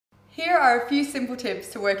Here are a few simple tips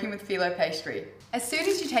to working with filo pastry. As soon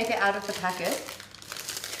as you take it out of the packet,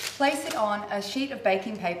 place it on a sheet of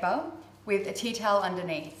baking paper with a tea towel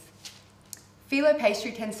underneath. Filo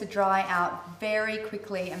pastry tends to dry out very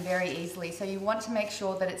quickly and very easily, so you want to make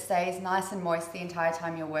sure that it stays nice and moist the entire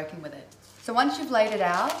time you're working with it. So once you've laid it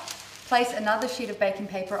out, place another sheet of baking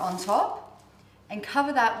paper on top and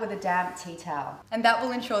cover that with a damp tea towel. And that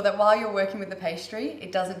will ensure that while you're working with the pastry,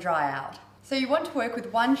 it doesn't dry out. So you want to work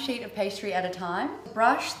with one sheet of pastry at a time.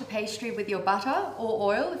 Brush the pastry with your butter or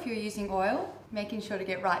oil if you're using oil, making sure to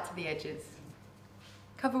get right to the edges.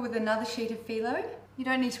 Cover with another sheet of filo. You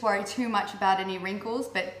don't need to worry too much about any wrinkles,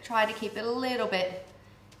 but try to keep it a little bit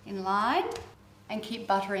in line and keep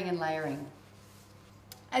buttering and layering.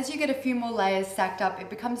 As you get a few more layers stacked up, it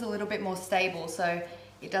becomes a little bit more stable, so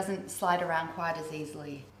it doesn't slide around quite as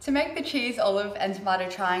easily. To make the cheese, olive and tomato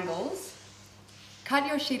triangles, cut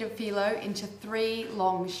your sheet of filo into 3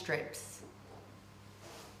 long strips.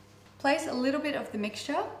 Place a little bit of the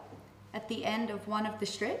mixture at the end of one of the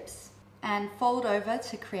strips and fold over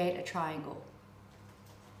to create a triangle.